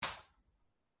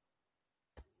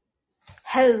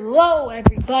Hello,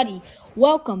 everybody.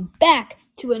 Welcome back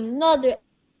to another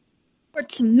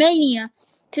Sportsmania.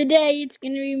 Today, it's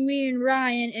going to be me and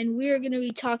Ryan, and we're going to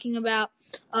be talking about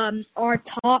our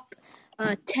top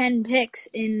 10 picks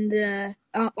in the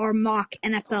our mock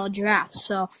NFL draft.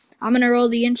 So, I'm going to roll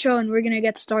the intro, and we're going to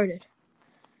get started.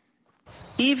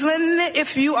 Even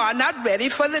if you are not ready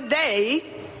for the day,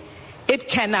 it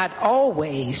cannot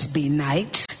always be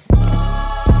night.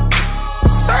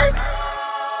 Sir,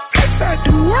 flex I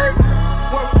do work.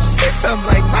 Work 6 of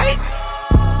like Mike.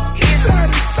 He's out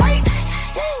of sight.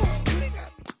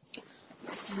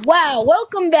 Wow,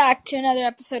 welcome back to another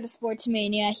episode of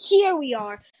Sportsmania. Here we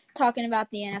are talking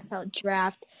about the NFL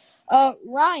draft.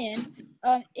 Ryan,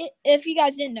 if you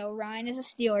guys didn't know, Ryan is a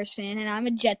Steelers fan and I'm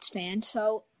a Jets fan.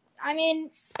 So, I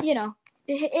mean, you know,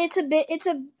 it's a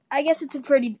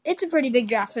pretty big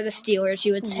draft for the Steelers,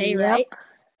 you would say, right?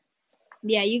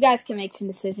 Yeah, you guys can make some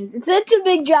decisions. It's a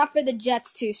big draft for the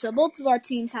Jets too. So both of our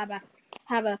teams have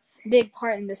a big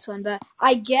part in this one. But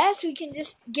I guess we can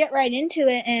just get right into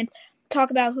it and talk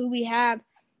about who we have.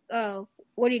 Going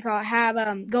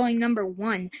number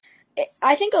one.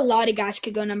 I think a lot of guys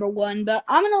could go number one, but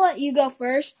I'm gonna let you go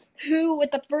first. Who,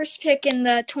 with the first pick in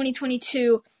the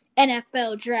 2022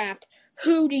 NFL draft,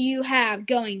 who do you have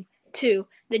going to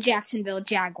the Jacksonville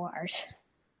Jaguars?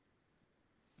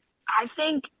 I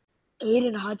think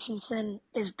Aiden Hutchinson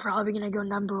is probably going to go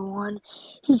number one.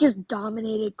 He just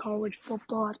dominated college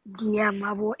football at the DM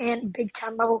level and Big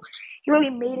Ten level. He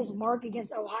really made his mark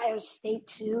against Ohio State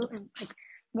too, and like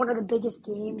one of the biggest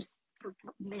games for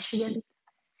Michigan.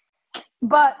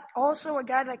 But also a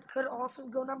guy that could also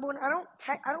go number one. I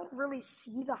don't really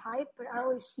see the hype, but I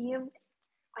always see him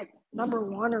like number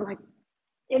one or like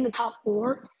in the top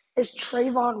 4. Is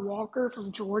Trayvon Walker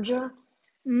from Georgia.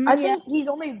 I think he's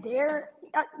only there.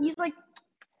 He's like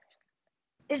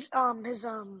his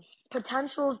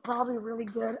potential is probably really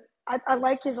good. I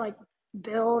like his like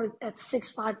build at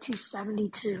 6'5",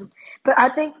 272. But I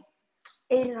think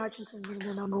Aiden Hutchinson's gonna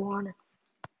be number one.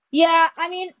 Yeah, I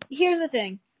mean, here's the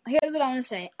thing. Here's what I'm gonna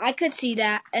say. I could see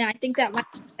that, and I think that might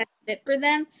be the best fit for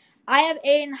them. I have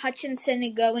Aiden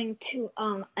Hutchinson going to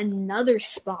another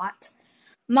spot.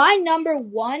 My number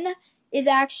one is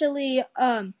actually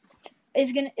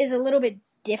is a little bit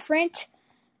different.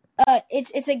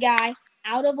 It's a guy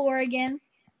out of Oregon.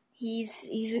 He's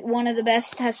one of the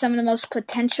best, has some of the most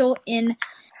potential in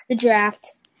the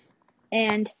draft,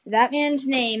 and that man's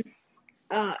name,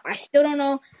 I still don't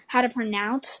know how to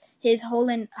pronounce his whole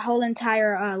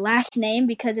entire last name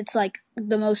because it's like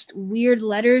the most weird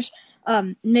letters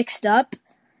mixed up.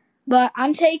 But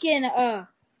I'm taking one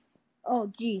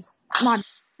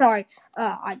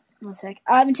sec.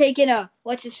 I'm taking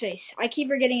what's his face? I keep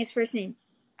forgetting his first name.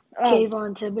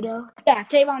 Kayvon Thibodeau. Yeah,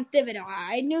 Kayvon Thibodeau.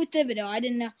 I knew Thibodeau. I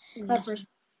didn't know first.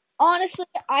 Honestly,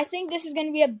 I think this is going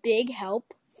to be a big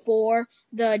help for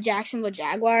the Jacksonville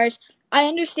Jaguars. I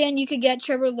understand you could get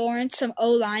Trevor Lawrence some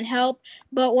O-line help,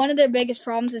 but one of their biggest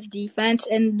problems is defense,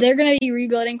 and they're going to be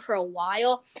rebuilding for a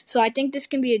while. So I think this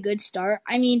can be a good start.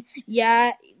 I mean,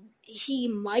 yeah, he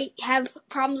might have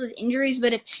problems with injuries,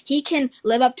 but if he can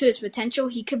live up to his potential,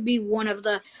 he could be one of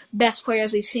the best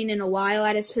players we've seen in a while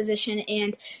at his position,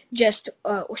 and just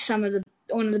one of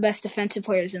the best defensive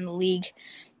players in the league.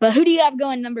 But who do you have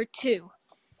going number 2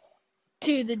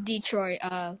 to the Detroit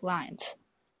Lions?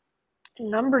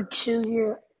 Number 2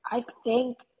 here, I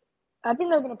think they're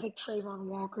going to pick Trayvon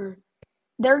Walker.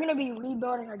 They're going to be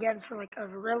rebuilding again for like a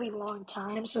really long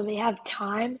time, so they have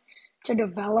time to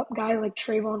develop guys like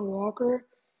Trayvon Walker,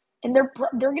 and they're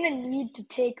going to need to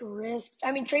take a risk.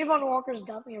 I mean, Trayvon Walker is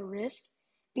definitely a risk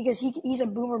because he's a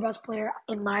boomer bust player,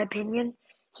 in my opinion.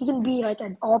 He can be like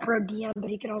an all-pro DM,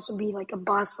 but he can also be like a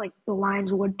bust like the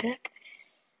Lions would pick.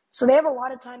 So they have a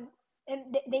lot of time,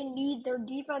 and their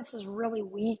defense is really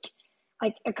weak.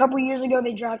 Like a couple years ago,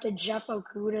 they drafted Jeff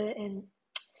Okudah, and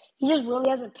he just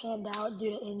really hasn't panned out due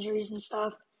to injuries and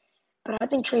stuff. But I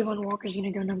think Trayvon Walker's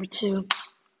going to go number 2.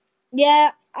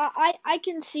 Yeah, I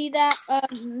can see that,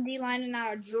 the lining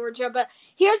out of Georgia, but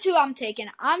here's who I'm taking.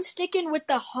 I'm sticking with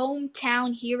the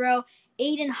hometown hero,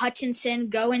 Aiden Hutchinson,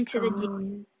 going to the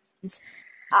defense.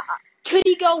 Could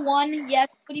he go 1? Yes.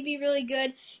 Could he be really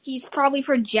good? He's probably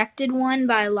projected 1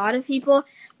 by a lot of people,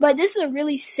 but this is a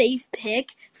really safe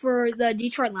pick for the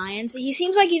Detroit Lions. He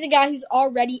seems like he's a guy who's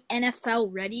already NFL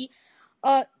ready.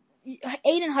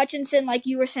 Aiden Hutchinson, like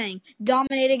you were saying,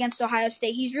 dominated against Ohio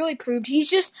State. He's really proved he's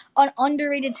just an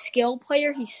underrated skill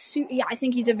player. I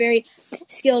think he's a very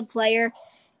skilled player.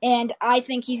 and I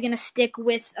think he's going to stick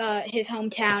with his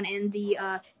hometown, and the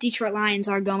Detroit Lions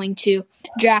are going to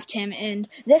draft him in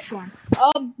this one.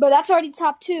 But that's already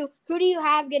top 2. Who do you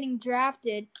have getting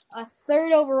drafted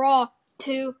 3rd overall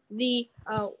to the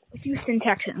Houston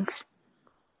Texans?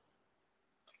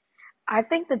 I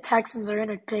think the Texans are going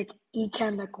to pick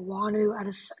Ikem Ekwonu out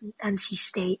of NC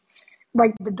State,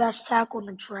 like the best tackle in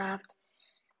the draft.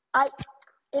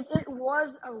 If it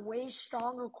was a way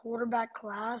stronger quarterback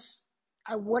class,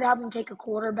 I would have him take a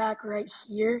quarterback right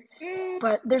here.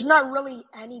 But there's not really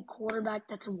any quarterback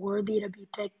that's worthy to be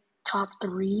picked top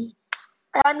 3.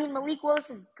 I mean, Malik Willis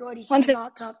is good. He's just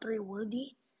not top 3 worthy.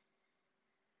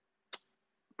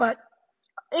 But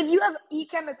if you have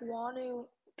Ikem Ekwonu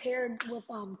paired with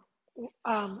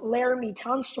Laramie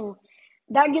Tunstall,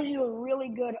 that gives you a really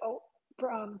good,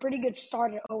 pretty good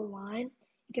start at O-line.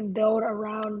 You can build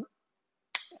around.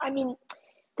 I mean,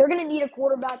 they're going to need a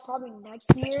quarterback probably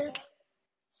next year,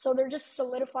 so they're just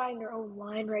solidifying their own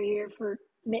line right here for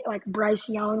like Bryce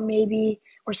Young maybe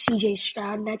or C.J.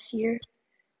 Stroud next year.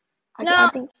 I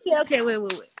think. Okay,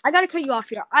 wait. I got to cut you off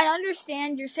here. I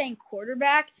understand you're saying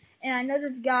quarterback, and I know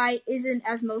this guy isn't,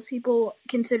 as most people,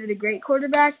 considered a great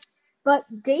quarterback.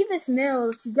 But Davis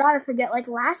Mills, you gotta forget, like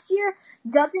last year,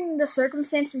 judging the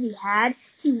circumstances he had,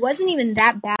 he wasn't even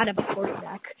that bad of a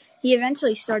quarterback. He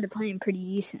eventually started playing pretty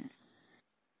decent.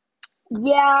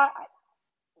 Yeah.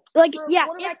 Like, for a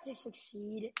quarterback to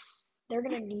succeed, they're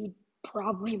gonna need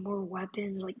probably more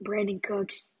weapons, like Brandon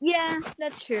Cooks. Yeah,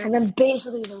 that's true. And then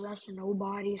basically the rest are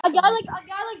nobodies. A guy like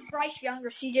Bryce Young or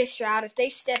C.J. Stroud, if they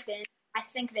step in, I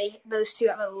think those two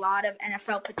have a lot of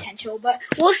NFL potential, but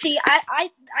we'll see. I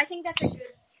think that's a good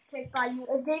pick by you.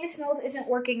 If Davis Mills isn't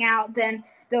working out, then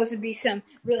those would be some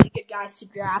really good guys to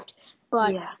draft.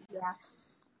 But yeah.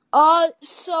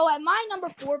 So at my number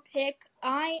 4 pick,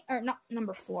 my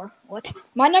number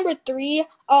 3,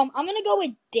 I'm gonna go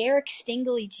with Derek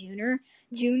Stingley Jr.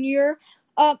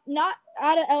 Not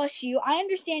out of LSU. I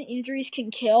understand injuries can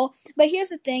kill, but here's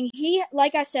the thing. He,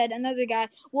 like I said, another guy.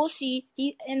 We'll see.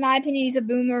 He, in my opinion, he's a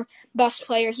boomer bust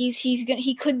player.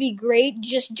 He could be great.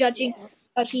 Just judging,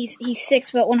 he's 6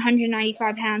 foot,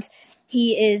 195 pounds.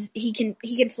 He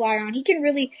can fly around. He can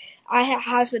really.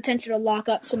 Has potential to lock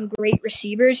up some great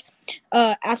receivers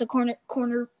at the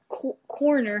corner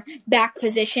back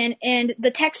position, and the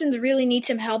Texans really need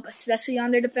some help, especially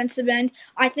on their defensive end.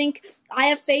 I think I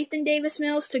have faith in Davis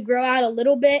Mills to grow out a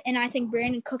little bit, and I think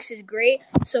Brandon Cooks is great,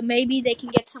 so maybe they can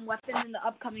get some weapons in the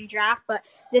upcoming draft, but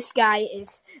this guy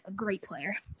is a great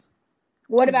player.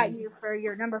 What about you for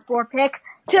your number 4 pick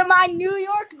to my New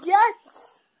York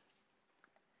Jets?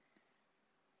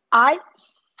 I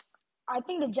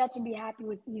think the Jets would be happy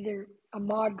with either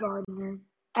Ahmad Gardner,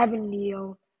 Evan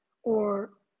Neal, or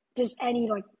just any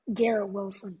like Garrett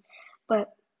Wilson.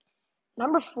 But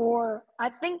number 4, I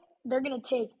think they're going to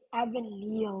take Evan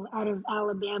Neal out of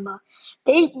Alabama.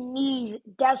 They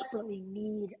desperately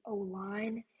need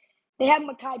O-line. They have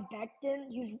Mekhi Becton.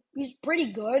 He's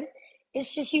pretty good.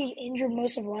 It's just he was injured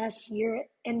most of last year,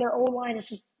 and their O-line is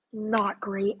just not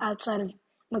great outside of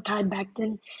Mekhi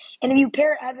Becton. And if you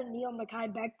pair Evan Neal and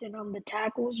Mekhi Becton on the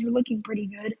tackles, you're looking pretty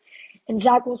good. And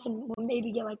Zach Wilson will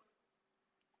maybe get like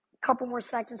a couple more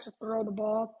seconds to throw the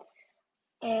ball.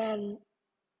 And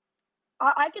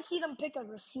I could see them pick a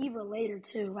receiver later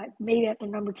too, like maybe at the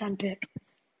number 10 pick.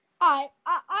 I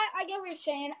get what you're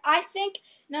saying. I think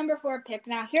number 4 pick.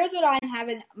 Now, here's what I'm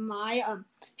having my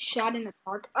shot in the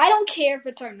park. I don't care if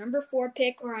it's our number 4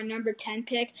 pick or our number 10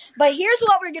 pick, but here's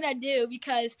what we're gonna do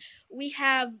because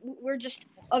we're just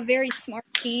a very smart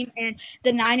team, and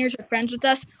the Niners are friends with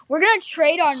us. We're gonna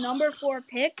trade our number 4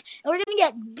 pick, and we're gonna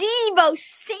get Deebo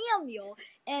Samuel,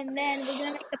 and then we're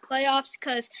gonna make the playoffs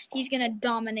because he's gonna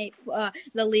dominate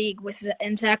the league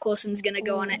and Zach Wilson's gonna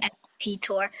go on an MVP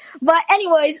tour. But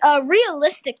anyways,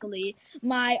 realistically,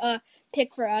 my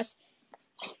pick for us,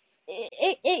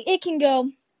 it can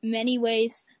go many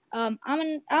ways. I'm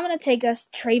gonna take us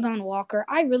Trayvon Walker.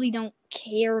 I really don't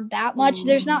care that much.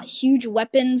 There's not huge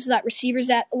weapons that receivers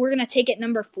that we're gonna take at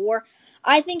number 4.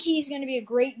 I think he's going to be a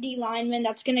great D lineman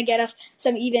that's going to get us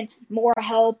some even more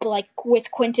help, like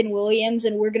with Quentin Williams,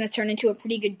 and we're going to turn into a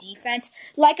pretty good defense.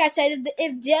 Like I said,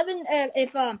 Derek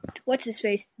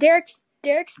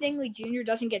Stingley Jr.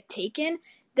 doesn't get taken,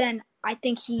 then I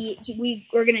think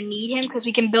we're going to need him because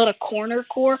we can build a corner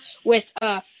core with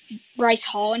Bryce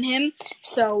Hall and him.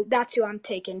 So that's who I'm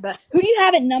taking. But who do you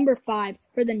have at number 5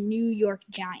 for the New York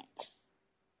Giants?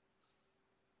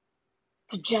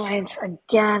 The Giants,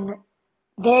 again,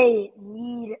 they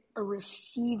need a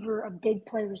receiver, a big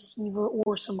play receiver,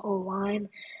 or some O-line.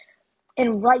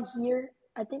 And right here,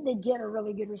 I think they get a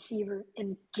really good receiver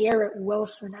in Garrett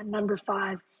Wilson at number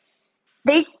 5.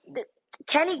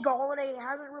 Kenny Golladay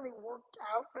hasn't really worked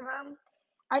out for them.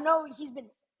 I know he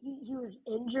was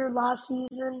injured last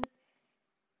season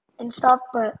and stuff,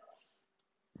 but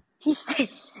he's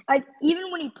like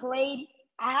even when he played,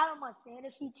 I had him on my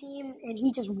fantasy team and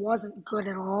he just wasn't good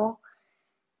at all.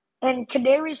 And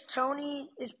Kadarius Toney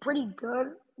is pretty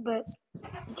good, but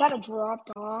he kind of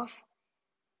dropped off.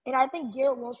 And I think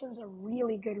Garrett Wilson's a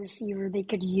really good receiver they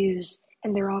could use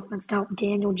in their offense to help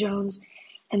Daniel Jones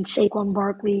and Saquon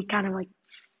Barkley kind of like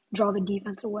draw the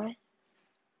defense away.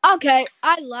 Okay,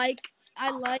 I like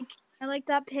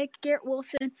that pick, Garrett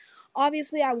Wilson.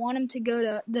 Obviously, I want him to go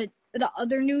to the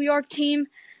other New York team.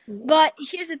 But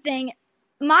here's the thing: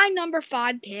 my number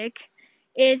 5 pick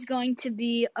is going to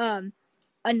be a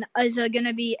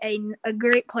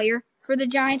great player for the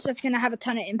Giants. That's going to have a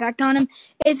ton of impact on him.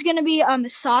 It's going to be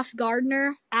Sauce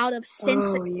Gardner out of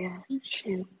Cincinnati. Oh yeah,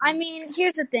 shoot. I mean,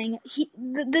 here's the thing: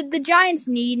 the Giants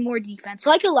need more defense.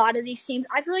 Like a lot of these teams,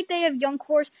 I feel like they have young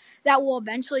cores that will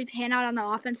eventually pan out on the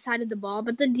offense side of the ball,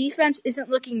 but the defense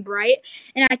isn't looking bright.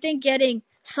 And I think getting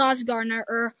Sauce Gardner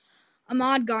or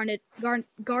Ahmad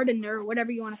Gardner,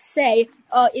 whatever you want to say,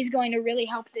 is going to really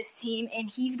help this team, and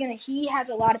he has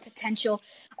a lot of potential.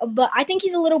 But I think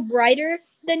he's a little brighter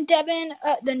than Derek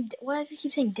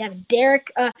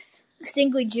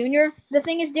Stingley Jr. The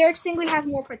thing is, Derek Stingley has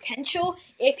more potential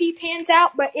if he pans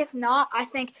out, but if not, I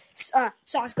think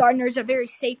Sauce Gardner is a very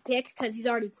safe pick because he's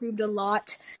already proved a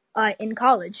lot in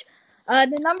college.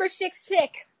 The number 6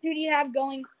 pick, who do you have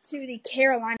going to the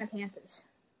Carolina Panthers?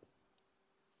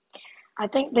 I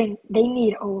think they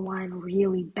need O-line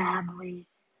really badly.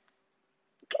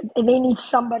 They need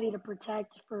somebody to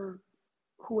protect for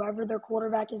whoever their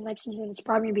quarterback is next season. It's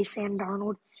probably going to be Sam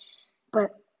Darnold.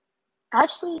 But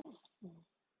actually,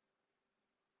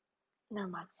 never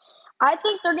mind. I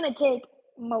think they're going to take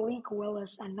Malik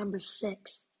Willis at number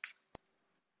 6.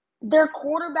 Their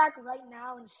quarterback right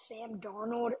now is Sam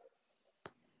Darnold.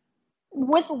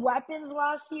 With weapons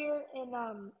last year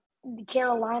in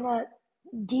Carolina,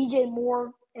 DJ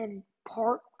Moore and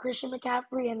Christian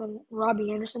McCaffrey and then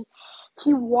Robbie Anderson,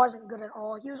 he wasn't good at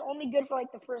all. He was only good for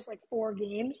like the first 4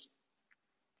 games.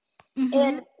 Mm-hmm.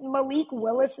 And Malik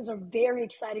Willis is a very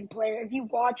exciting player. If you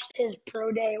watched his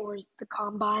pro day or the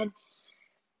combine,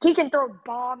 he can throw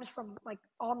bombs from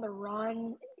on the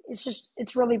run.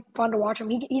 It's really fun to watch him.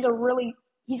 He's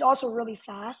also really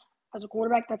fast as a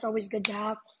quarterback. That's always good to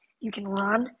have. You can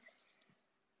run.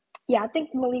 Yeah, I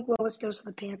think Malik Willis goes to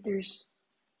the Panthers.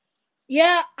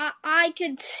 Yeah, I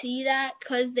could see that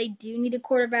because they do need a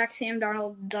quarterback. Sam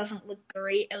Darnold doesn't look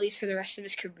great, at least for the rest of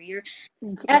his career.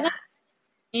 Yeah.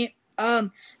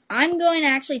 I'm going to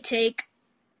actually take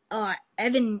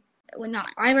Evan. Well, not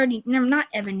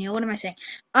Evan Neal. What am I saying?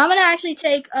 I'm going to actually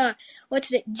take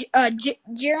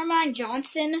Jeremiah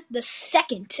Johnson the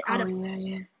second out of.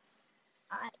 Yeah.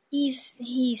 He's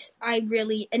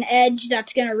an edge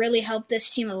that's going to really help this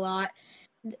team a lot.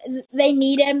 They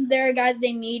need him. They're a guy that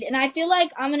they need. And I feel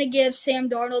like I'm going to give Sam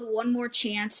Darnold one more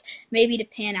chance maybe to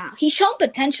pan out. He's shown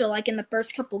potential in the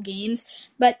first couple games,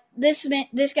 but this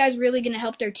guy's really going to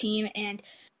help their team, and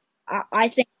I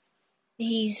think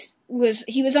he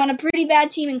was on a pretty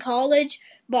bad team in college,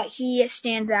 but he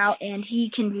stands out, and he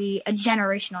can be a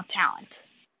generational talent.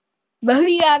 But who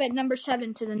do you have at number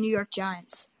 7 to the New York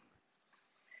Giants?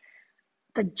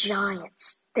 The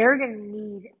Giants. They're going to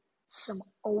need some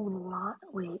O-line.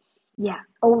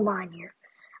 O-line here.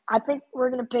 I think we're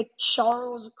going to pick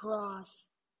Charles Cross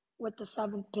with the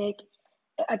 7th pick,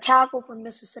 a tackle from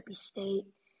Mississippi State.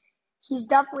 He's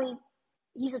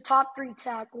a top 3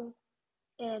 tackle,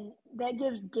 and that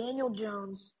gives Daniel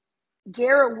Jones,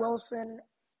 Garrett Wilson,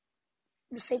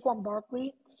 Saquon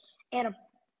Barkley, and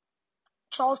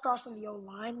Charles Cross on the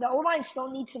O-line. The O-line still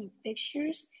needs some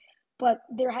fixtures, but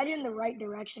they're headed in the right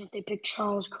direction if they pick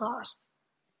Charles Cross.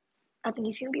 I think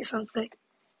he's going to be a 7th pick.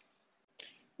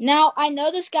 Now, I know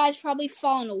this guy's probably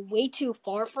fallen way too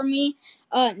far from me.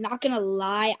 Not going to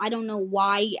lie, I don't know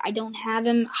why I don't have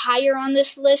him higher on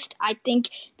this list. I think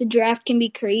the draft can be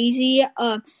crazy.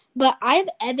 But I have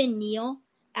Evan Neal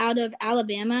out of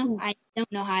Alabama. Ooh. I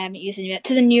don't know how I haven't used him yet.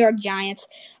 To the New York Giants.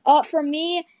 For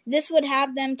me, this would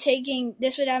have them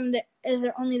as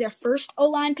only their first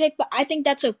O-line pick, but I think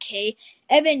that's okay.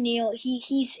 Evan Neal,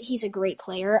 he's a great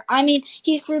player. I mean,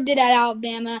 he's proved it at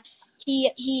Alabama.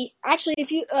 He actually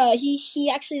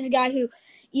is a guy who,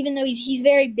 even though he's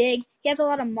very big, he has a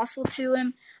lot of muscle to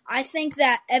him. I think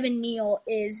that Evan Neal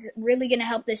is really going to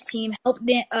help this team, help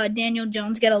Daniel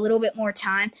Jones get a little bit more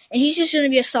time, and he's just going to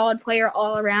be a solid player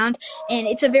all around, and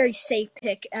it's a very safe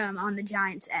pick on the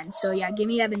Giants' end. So, yeah, give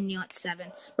me Evan Neal at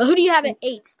 7. But who do you have at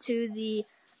 8 to the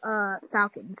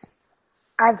Falcons?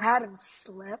 I've had him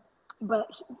slip, but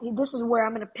this is where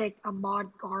I'm going to pick Ahmad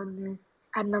Gardner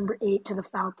at number 8 to the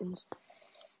Falcons.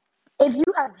 If you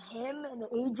have him and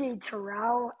A.J.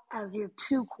 Terrell as your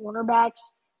 2 cornerbacks,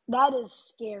 that is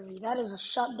scary. That is a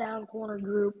shutdown corner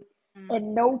group,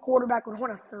 and no quarterback would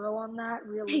want to throw on that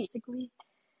realistically.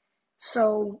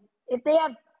 So if they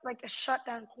have like a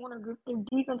shutdown corner group, their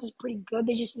defense is pretty good.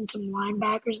 They just need some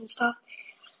linebackers and stuff.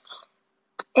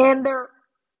 And their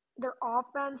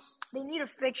offense, they need to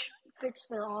fix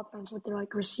their offense with their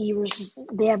like receivers.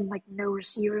 They have like no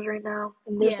receivers right now,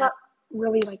 and there's not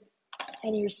really like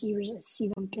any receivers that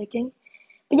see them picking.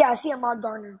 But yeah, I see Ahmad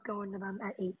Gardner going to them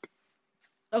at 8.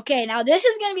 Okay, now this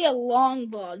is going to be a long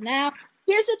ball. Now,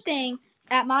 here's the thing.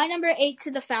 At my number 8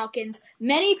 to the Falcons,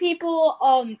 many people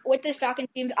with this Falcons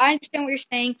team, I understand what you're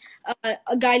saying.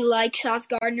 A guy like Sauce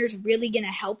Gardner is really going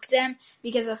to help them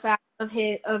because of the fact of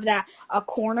that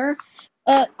corner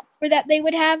that they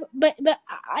would have, but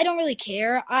I don't really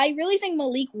care. I really think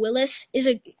Malik Willis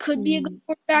could be a good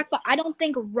quarterback, but I don't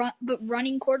think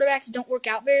running quarterbacks don't work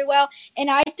out very well.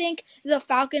 And I think the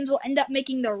Falcons will end up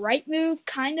making the right move,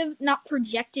 kind of not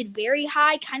projected very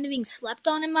high, kind of being slept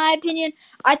on in my opinion.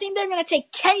 I think they're going to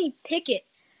take Kenny Pickett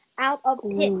out of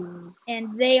Pitt,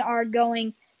 and they are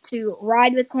going to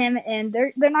ride with him, and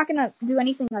they're not going to do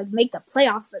anything like make the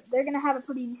playoffs, but they're going to have a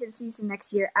pretty decent season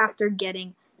next year after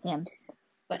getting him.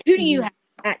 But who do you have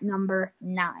at number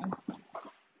 9?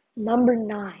 Number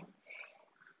 9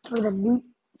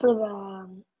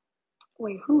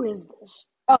 wait, who is this?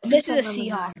 Oh, this is the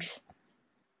Seahawks.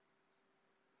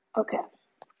 9? Okay,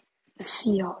 the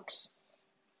Seahawks.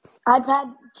 I've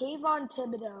had Kayvon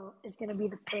Thibodeau is going to be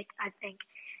the pick. I think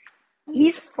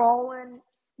he's fallen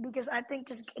because I think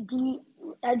just the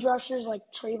edge rushers like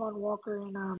Trayvon Walker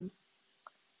and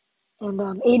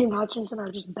Aiden Hutchinson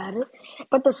are just better.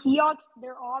 But the Seahawks,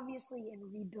 they're obviously in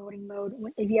rebuilding mode.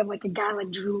 If you have like a guy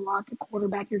like Drew Lock, a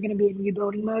quarterback, you're going to be in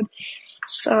rebuilding mode.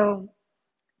 So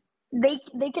they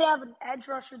could have an edge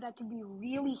rusher that could be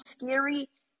really scary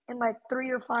in like 3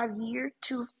 or 5 years,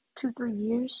 3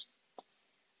 years.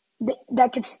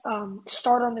 That could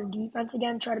start on their defense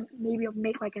again, try to maybe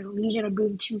make like a Legion of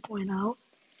Boom 2.0.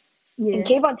 Yeah. And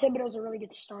Kayvon Thibodeau is a really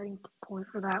good starting point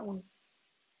for that one.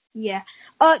 Yeah.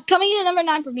 Coming in at number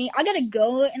 9 for me, I gotta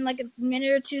go in like a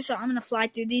minute or two, so I'm gonna fly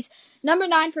through these. Number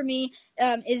 9 for me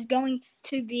is going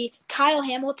to be Kyle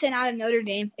Hamilton out of Notre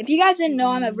Dame. If you guys didn't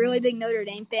know, I'm a really big Notre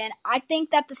Dame fan. I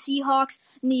think that the Seahawks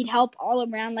need help all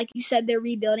around. Like you said, they're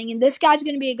rebuilding, and this guy's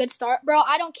gonna be a good start, bro.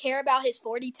 I don't care about his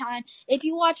 40 time. If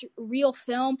you watch real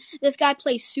film, this guy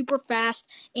plays super fast,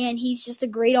 and he's just a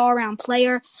great all-around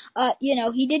player.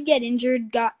 He did get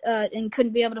injured, and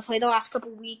couldn't be able to play the last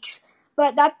couple weeks.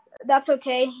 But that's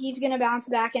okay. He's going to bounce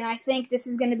back, and I think this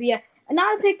is going to be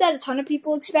not a pick that a ton of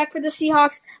people expect for the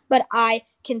Seahawks, but I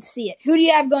can see it. Who do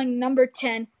you have going number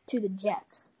 10 to the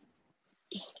Jets?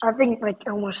 I think like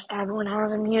almost everyone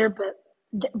has him here, but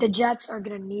the Jets are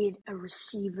going to need a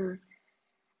receiver.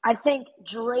 I think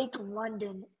Drake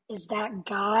London is that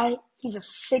guy. He's a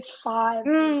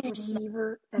 6'5"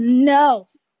 receiver. No.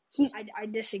 I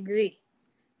disagree.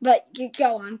 But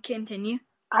go on, continue.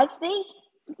 I think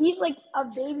he's like a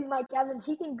baby Mike Evans.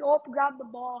 He can go up and grab the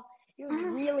ball. He was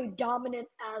really dominant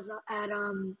at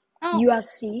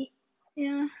USC.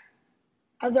 Yeah.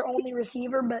 As their only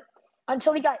receiver, but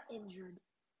until he got injured.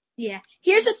 Yeah.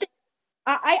 Here's the thing.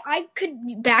 I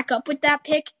could back up with that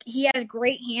pick. He has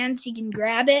great hands. He can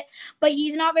grab it, but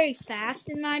he's not very fast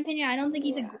in my opinion. I don't think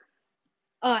he's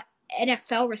a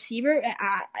NFL receiver.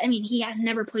 I mean, he has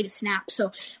never played a snap,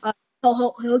 so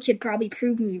He could probably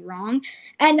prove me wrong.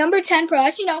 At number 10 for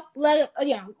us,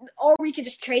 or we could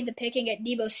just trade the pick and get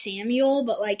Deebo Samuel.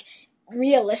 But like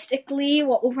realistically,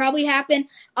 what will probably happen?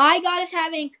 I got us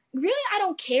having. Really, I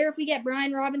don't care if we get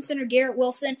Brian Robinson or Garrett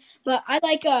Wilson, but I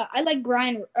like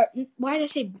Brian. Why did I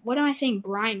say? What am I saying?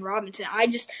 Brian Robinson. I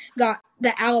just got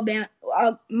the Alabama.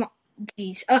 I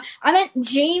meant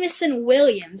Jameson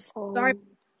Williams. Sorry.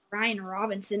 Brian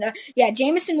Robinson.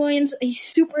 Jameson Williams, he's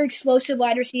super explosive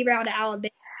wide receiver out of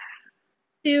Alabama.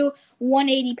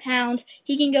 180 pounds.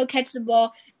 He can go catch the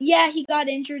ball. Yeah, he got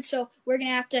injured, so we're going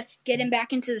to have to get him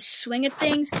back into the swing of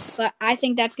things. But I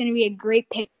think that's going to be a great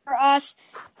pick for us.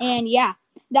 And,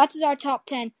 that's our top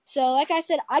 10. So, like I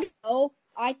said,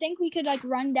 I think we could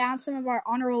run down some of our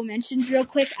honorable mentions real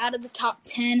quick out of the top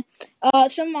 10.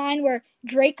 Some of mine were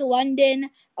Drake London,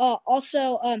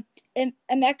 also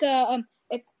Emeka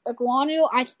Ekwonu,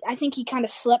 I think he kind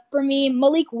of slept for me.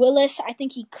 Malik Willis, I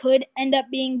think he could end up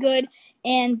being good.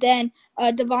 And then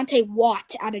Devontae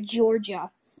Watt out of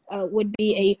Georgia would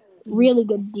be a really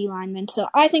good D lineman. So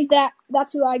I think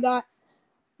that's who I got.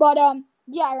 But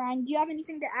yeah, Ryan, do you have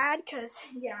anything to add? Because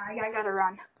yeah, I gotta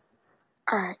run.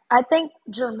 All right. I think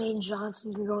Jermaine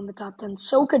Johnson can go in the top 10.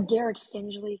 So could Derek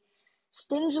Stingley.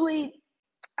 Stingley,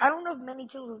 I don't know if many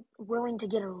teams are willing to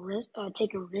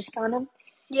take a risk on him.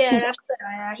 Yeah, He's- that's good.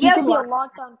 He could be a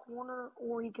lockdown corner,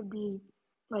 or he could be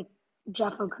like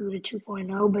Jeff Okudah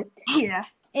 2.0. But yeah,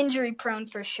 injury prone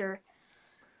for sure.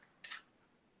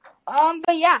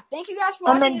 But yeah, thank you guys for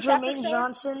watching and then this Jermaine episode.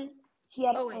 Johnson, he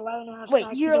had 11.5 Wait,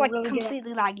 sacks. you're like really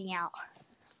completely lagging out.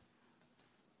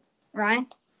 Ryan,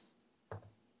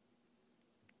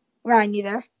 you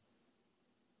there?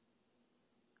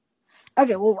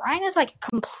 Okay, well, Ryan is like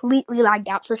completely lagged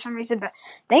out for some reason, but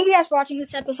thank you guys for watching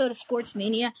this episode of Sports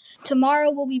Mania.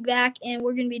 Tomorrow we'll be back and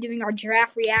we're going to be doing our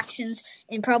draft reactions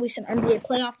and probably some NBA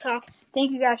playoff talk.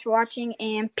 Thank you guys for watching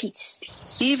and peace.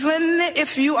 Even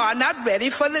if you are not ready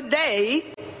for the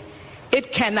day,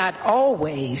 it cannot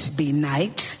always be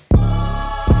night. Sir,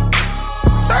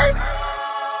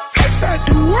 flex I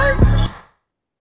do work.